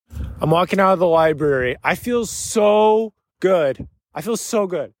I'm walking out of the library. I feel so good.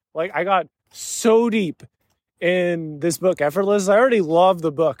 Like I got so deep in this book, Effortless. I already love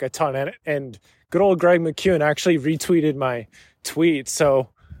the book a ton. And good old Greg McKeown actually retweeted my tweet. So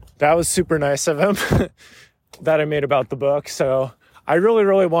that was super nice of him that I made about the book. So I really,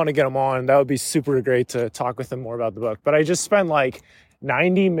 really want to get him on. That would be super great to talk with him more about the book. But I just spent like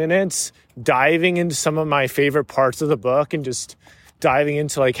 90 minutes diving into some of my favorite parts of the book and just diving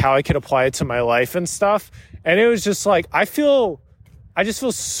into like how I could apply it to my life and stuff. And it was just like, I just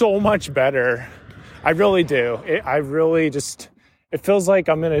feel so much better. I really do. It feels like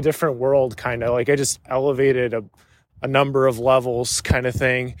I'm in a different world, kind of like I just elevated a number of levels kind of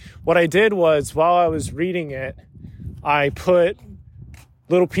thing. What I did was while I was reading it, I put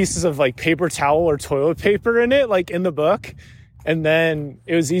little pieces of like paper towel or toilet paper in it, like in the book. And then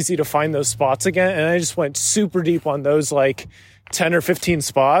it was easy to find those spots again. And I just went super deep on those like 10 or 15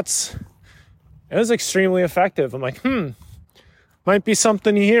 spots. It was extremely effective. I'm like, might be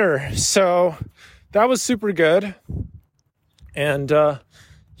something here. So that was super good. And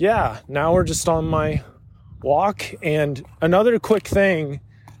now we're just on my walk. And another quick thing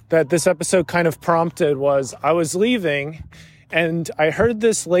that this episode kind of prompted was I was leaving and I heard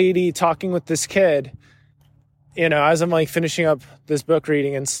this lady talking with this kid, as I'm like finishing up this book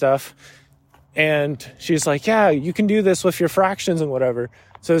reading and stuff. And she's like, yeah, you can do this with your fractions and whatever.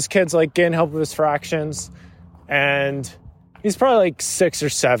 So this kid's like getting help with his fractions. And he's probably like 6 or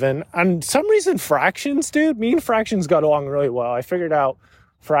 7. On some reason, fractions, dude, me and fractions got along really well. I figured out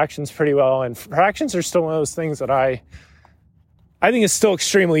fractions pretty well. And fractions are still one of those things that I think is still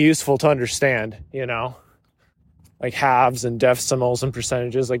extremely useful to understand, like halves and decimals and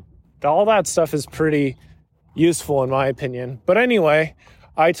percentages. Like all that stuff is pretty useful in my opinion. But anyway,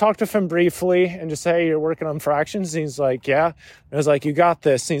 I talked to him briefly and just, hey, you're working on fractions? And he's like, yeah. And I was like, you got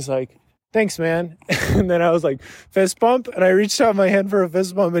this. And he's like, thanks, man. And then I was like, fist bump. And I reached out my hand for a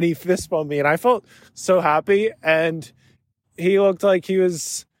fist bump and he fist bumped me. And I felt so happy. And he looked like he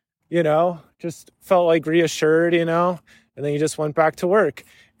was, just felt like reassured, And then he just went back to work.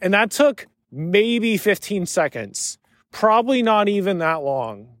 And that took maybe 15 seconds, probably not even that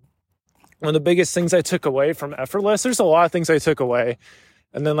long. One of the biggest things I took away from Effortless, there's a lot of things I took away.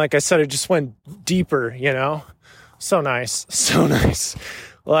 And then, like I said, it just went deeper, So nice.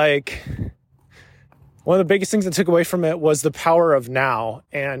 Like, one of the biggest things I took away from it was the power of now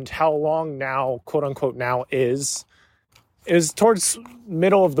and how long now, quote unquote, now is towards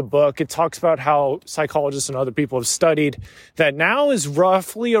middle of the book. It talks about how psychologists and other people have studied that now is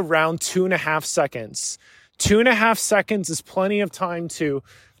roughly around 2.5 seconds. 2.5 seconds is plenty of time to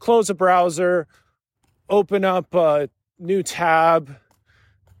close a browser, open up a new tab,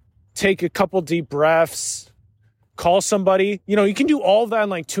 take a couple deep breaths, call somebody. You can do all of that in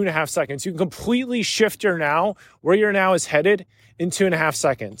like 2.5 seconds. You can completely shift your now, where your now is headed, in 2.5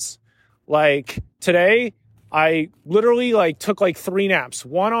 seconds. Like today, I literally took 3 naps.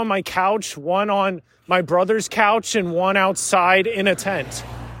 One on my couch, one on my brother's couch, and one outside in a tent.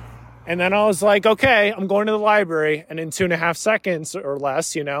 And then I was like, okay, I'm going to the library. And in 2.5 seconds or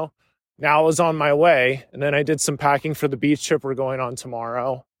less, now I was on my way. And then I did some packing for the beach trip we're going on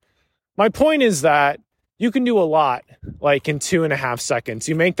tomorrow. My point is that you can do a lot, in 2.5 seconds.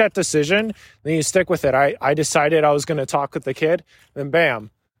 You make that decision, then you stick with it. I decided I was going to talk with the kid, then bam,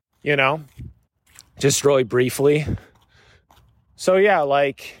 just really briefly. So yeah,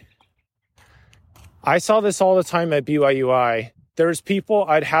 I saw this all the time at BYUI. There's people,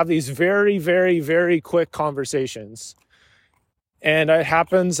 I'd have these very, very, very quick conversations. And it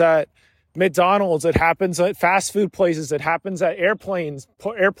happens at McDonald's, it happens at fast food places, it happens at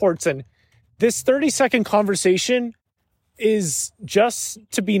airports. And this 30-second conversation is just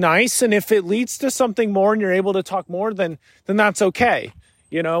to be nice. And if it leads to something more and you're able to talk more, then that's okay.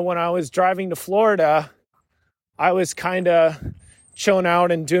 When I was driving to Florida, I was kind of chilling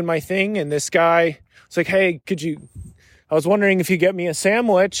out and doing my thing. And this guy was like, hey, I was wondering if you get me a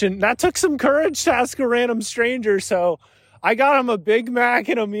sandwich. And that took some courage to ask a random stranger. So I got him a Big Mac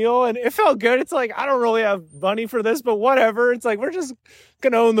and a meal and it felt good. It's like, I don't really have money for this, but whatever. It's like, we're just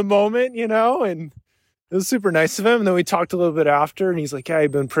going to own the moment, and it was super nice of him. And then we talked a little bit after and he's like, yeah,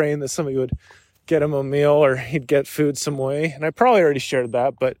 I've been praying that somebody would get him a meal or he'd get food some way. And I probably already shared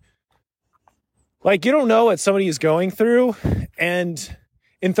that, but you don't know what somebody is going through. And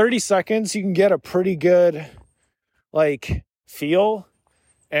in 30 seconds, you can get a pretty good feel.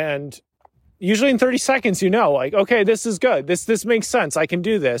 And usually in 30 seconds, okay, this is good. This makes sense. I can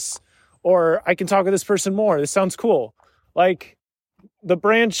do this. Or I can talk with this person more. This sounds cool. The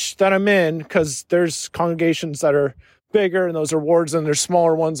branch that I'm in, because there's congregations that are bigger, and those are wards, and there's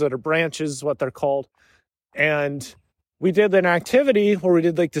smaller ones that are branches, what they're called. And we did an activity where we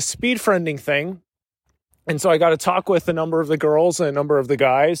did like the speed friending thing. And so I got to talk with a number of the girls and a number of the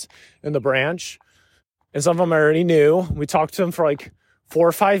guys in the branch. And some of them I already knew. We talked to them for like 4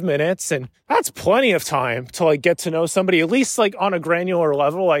 or 5 minutes. And that's plenty of time to like get to know somebody, at least like on a granular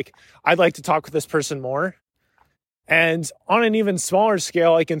level. Like, I'd like to talk with this person more. And on an even smaller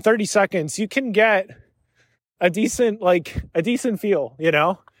scale, like in 30 seconds, you can get a decent feel, you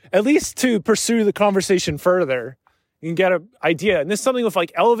know, at least to pursue the conversation further. You can get an idea. And this is something with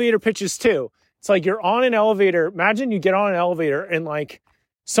like elevator pitches too. It's like you're on an elevator. Imagine you get on an elevator and like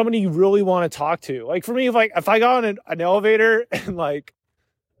somebody you really want to talk to. Like for me, if I got on an elevator and like,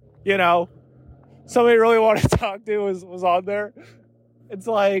 you know, somebody I really wanted to talk to was on there, it's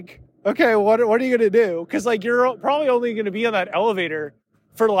like, okay, what are you going to do? Because like you're probably only going to be on that elevator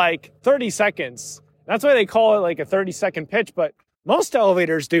for like 30 seconds. That's why they call it like a 30-second pitch. But most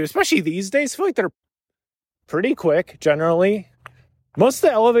elevators do, especially these days. I feel like they're pretty quick generally. Most of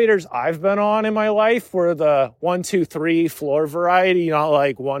the elevators I've been on in my life were the 1, 2, 3 floor variety, not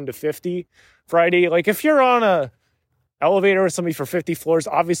like 1 to 50 variety. Like if you're on a elevator with somebody for 50 floors,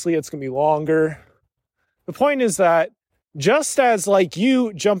 obviously it's going to be longer. The point is that just as like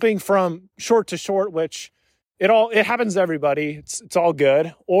you jumping from short to short, which it happens to everybody, it's all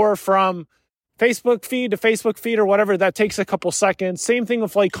good, or from Facebook feed to Facebook feed or whatever, that takes a couple seconds. Same thing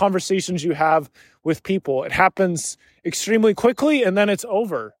with like conversations you have with people. It happens extremely quickly and then it's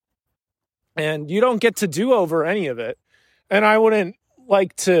over. And you don't get to do over any of it. And I wouldn't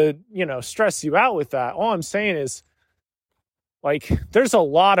like to, you know, stress you out with that. All I'm saying is like there's a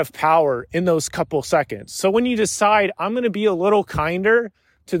lot of power in those couple seconds. So when you decide I'm going to be a little kinder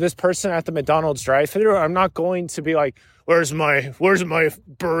to this person at the McDonald's drive-thru, I'm not going to be like, where's my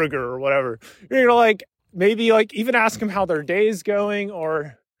burger or whatever. You're gonna like maybe like even ask them how their day is going,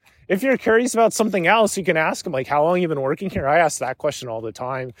 or if you're curious about something else, you can ask them like, how long you been working here? I ask that question all the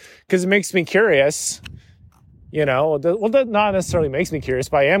time because it makes me curious. You know, that not necessarily makes me curious,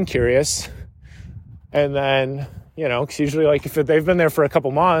 but I am curious. And then, you know, because usually like if they've been there for a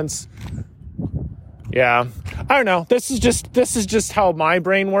couple months, yeah, I don't know. This is just how my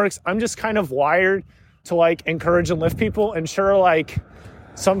brain works. I'm just kind of wired to like encourage and lift people. And sure, like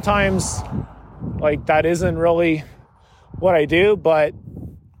sometimes like that isn't really what I do, but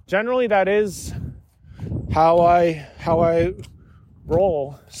generally that is how I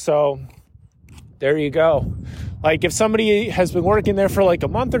roll. So there you go. Like if somebody has been working there for like a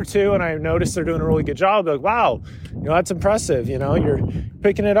month or two and I notice they're doing a really good job, I'll be like, wow, you know, that's impressive. You know, you're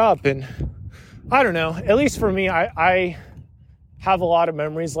picking it up. And I don't know, at least for me, I have a lot of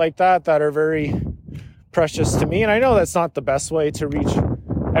memories like that are very precious to me. And I know that's not the best way to reach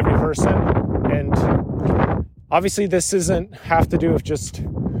every person. And obviously this isn't have to do with just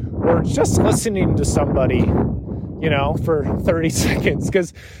listening to somebody, you know, for 30 seconds,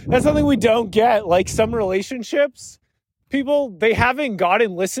 because that's something we don't get. Like some relationships, people, they haven't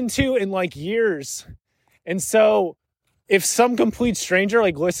gotten listened to in like years. And so if some complete stranger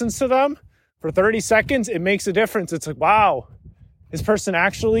like listens to them for 30 seconds, it makes a difference. It's like, wow, this person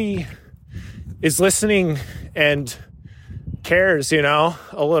actually is listening and cares, you know,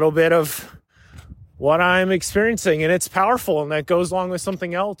 a little bit of what I'm experiencing. And it's powerful. And that goes along with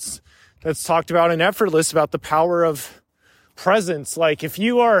something else that's talked about in Effortless about the power of presence. Like if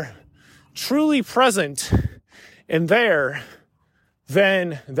you are truly present and there,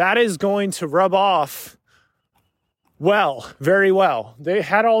 then that is going to rub off well, very well. They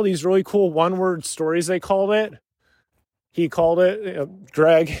had all these really cool one-word stories, they called it. He called it,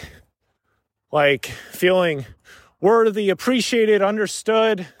 Greg, like feeling worthy, appreciated,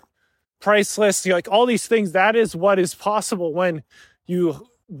 understood, priceless, like all these things. That is what is possible when you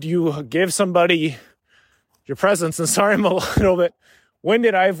give somebody your presence. And sorry, I'm a little bit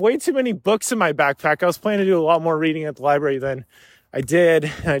winded. I have way too many books in my backpack. I was planning to do a lot more reading at the library than I did.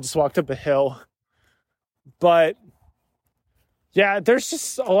 And I just walked up a hill. But yeah, there's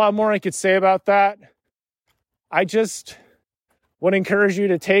just a lot more I could say about that. I just would encourage you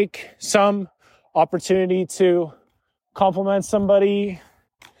to take some opportunity to compliment somebody,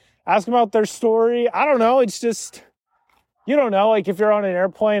 ask them about their story. I don't know. It's just, you don't know. Like if you're on an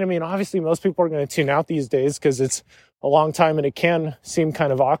airplane, I mean, obviously most people are going to tune out these days because it's a long time and it can seem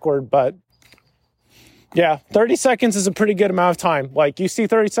kind of awkward. But yeah, 30 seconds is a pretty good amount of time. Like you see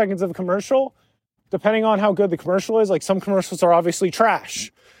 30 seconds of a commercial, depending on how good the commercial is, like some commercials are obviously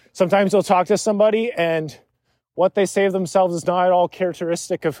trash. Sometimes you'll talk to somebody and what they say of themselves is not at all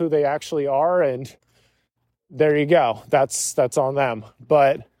characteristic of who they actually are. And there you go. That's on them.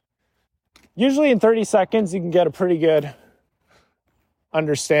 But usually in 30 seconds, you can get a pretty good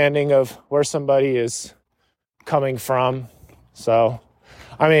understanding of where somebody is coming from. So,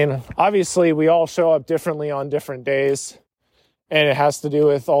 I mean, obviously we all show up differently on different days, and it has to do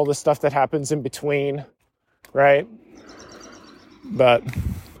with all the stuff that happens in between, right? But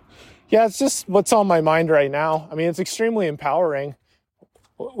yeah, it's just what's on my mind right now. I mean, it's extremely empowering.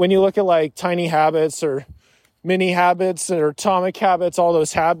 When you look at like tiny habits or mini habits or atomic habits, all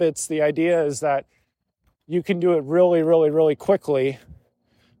those habits, the idea is that you can do it really, really, really quickly.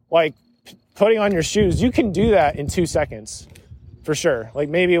 Like putting on your shoes, you can do that in 2 seconds for sure. Like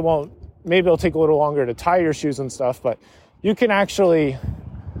maybe it'll take a little longer to tie your shoes and stuff, but you can actually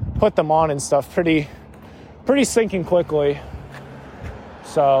put them on and stuff pretty stinking quickly.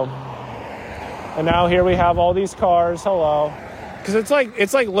 So, and now here we have all these cars. Hello. Because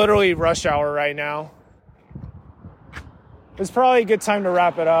it's like literally rush hour right now. It's probably a good time to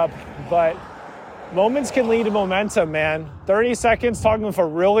wrap it up, but moments can lead to momentum, man. 30 seconds talking with a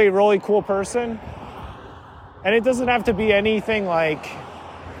really, really cool person. And it doesn't have to be anything like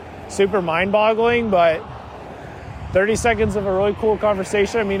super mind-boggling, but 30 seconds of a really cool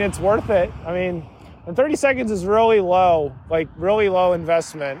conversation, I mean, it's worth it. I mean, and 30 seconds is really low, like really low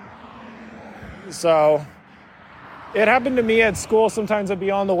investment. So it happened to me at school. Sometimes I'd be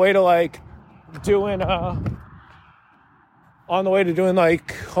on the way to doing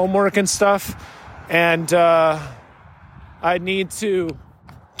like homework and stuff. And I'd need to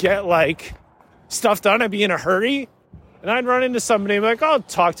get like stuff done. I'd be in a hurry and I'd run into somebody and be like, I'll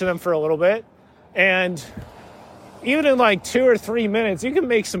talk to them for a little bit. And even in like 2 or 3 minutes, you can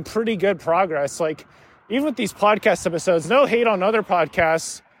make some pretty good progress. Like even with these podcast episodes, no hate on other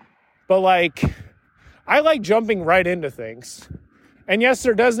podcasts, but like I like jumping right into things. And yes,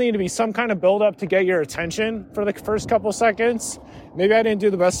 there does need to be some kind of build up to get your attention for the first couple seconds. Maybe I didn't do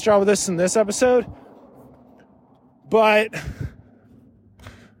the best job of this in this episode, but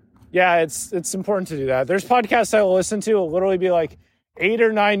yeah, it's important to do that. There's podcasts I will listen to. It'll literally be like 8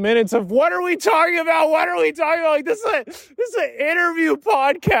 or 9 minutes of what are we talking about? What are we talking about? Like this is an interview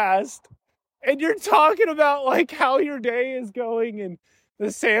podcast, and you're talking about like how your day is going and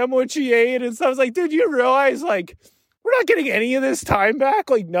the sandwich you ate and stuff. I was like, dude, you realize like we're not getting any of this time back?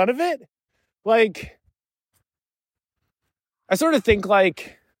 Like none of it? Like I sort of think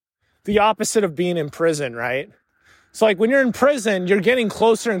like the opposite of being in prison, right? So like when you're in prison, you're getting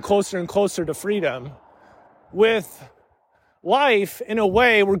closer and closer and closer to freedom. With life, in a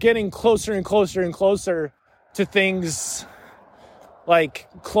way, we're getting closer and closer and closer to things like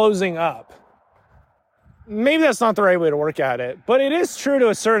closing up. Maybe that's not the right way to work at it, but it is true to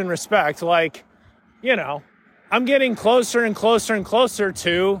a certain respect. Like, you know, I'm getting closer and closer and closer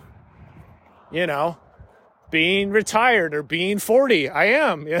to, you know, being retired or being 40. I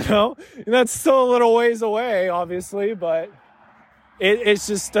am, you know, and that's still a little ways away, obviously, but it's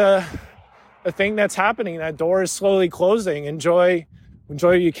just a thing that's happening. That door is slowly closing. Enjoy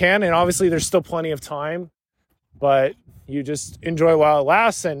what you can. And obviously there's still plenty of time, but you just enjoy while it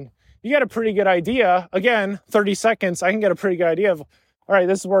lasts. And you get a pretty good idea. Again, 30 seconds, I can get a pretty good idea of, all right,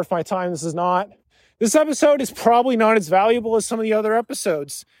 this is worth my time. This episode is probably not as valuable as some of the other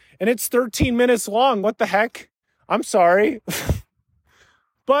episodes. And it's 13 minutes long. What the heck? I'm sorry.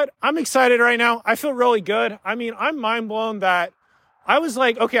 But I'm excited right now. I feel really good. I mean, I'm mind blown that I was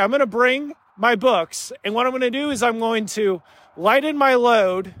like, okay, I'm going to bring my books. And what I'm going to do is I'm going to lighten my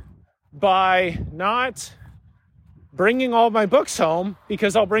load by not bringing all my books home,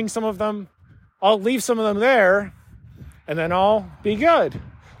 because I'll leave some of them there, and then I'll be good.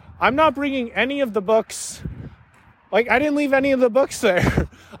 I'm not bringing any of the books. Like, I didn't leave any of the books there.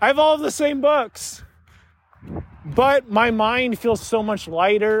 I have all of the same books. But my mind feels so much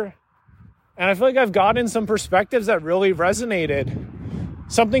lighter. And I feel like I've gotten some perspectives that really resonated.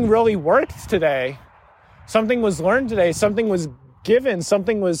 Something really worked today. Something was learned today. Something was given.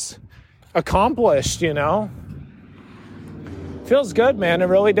 Something was accomplished, you know? Feels good, man. It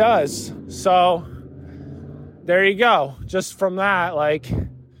really does. So there you go. Just from that, like,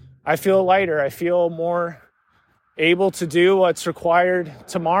 I feel lighter. I feel more able to do what's required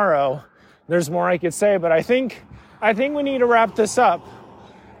tomorrow. There's more I could say, but I think we need to wrap this up.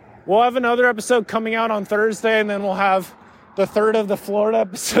 We'll have another episode coming out on Thursday, and then we'll have the third of the Florida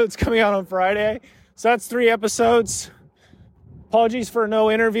episodes coming out on Friday. So that's 3 episodes. Apologies for no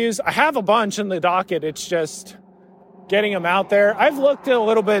interviews. I have a bunch in the docket. It's just getting them out there. I've looked at a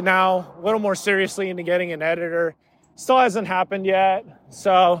little bit now, a little more seriously into getting an editor. Still hasn't happened yet.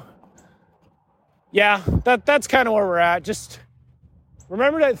 So yeah, that's kind of where we're at. Just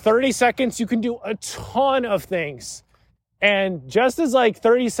remember that 30 seconds, you can do a ton of things. And just as like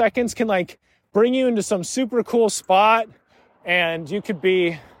 30 seconds can like bring you into some super cool spot, and you could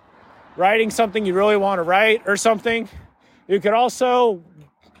be writing something you really want to write or something, you could also,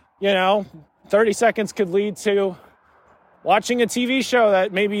 30 seconds could lead to watching a TV show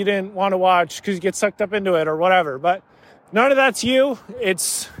that maybe you didn't want to watch because you get sucked up into it or whatever. But none of that's you.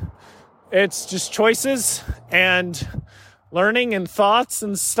 It's just choices and learning and thoughts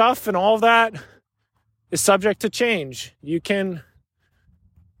and stuff, and all of that is subject to change. You can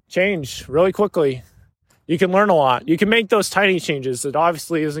change really quickly. You can learn a lot. You can make those tiny changes. It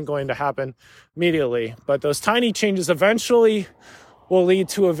obviously isn't going to happen immediately, but those tiny changes eventually will lead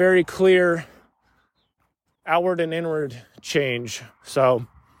to a very clear outward and inward change. So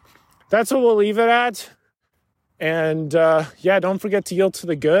that's what we'll leave it at. And don't forget to yield to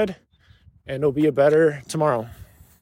the good, and it'll be a better tomorrow.